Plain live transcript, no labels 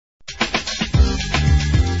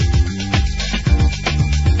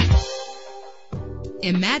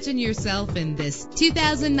Imagine yourself in this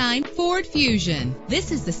 2009 Ford Fusion.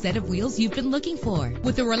 This is the set of wheels you've been looking for,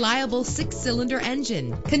 with a reliable 6-cylinder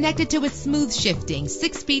engine connected to a smooth shifting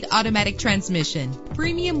 6-speed automatic transmission.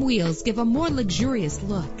 Premium wheels give a more luxurious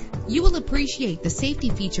look. You will appreciate the safety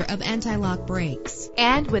feature of anti-lock brakes.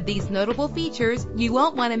 And with these notable features, you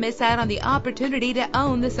won't want to miss out on the opportunity to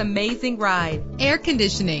own this amazing ride. Air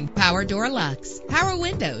conditioning, power door locks, power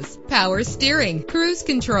windows, power steering, cruise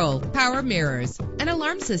control, power mirrors, an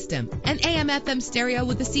alarm system, an AM/FM stereo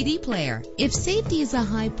with a CD player. If safety is a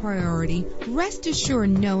high priority, rest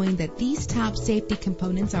assured knowing that these top safety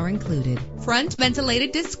components are included: front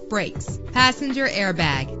ventilated disc brakes, passenger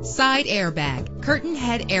airbag, side airbag, curtain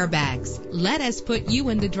head airbags. Let us put you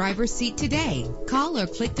in the driver's seat today. Call or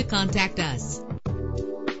click to contact us.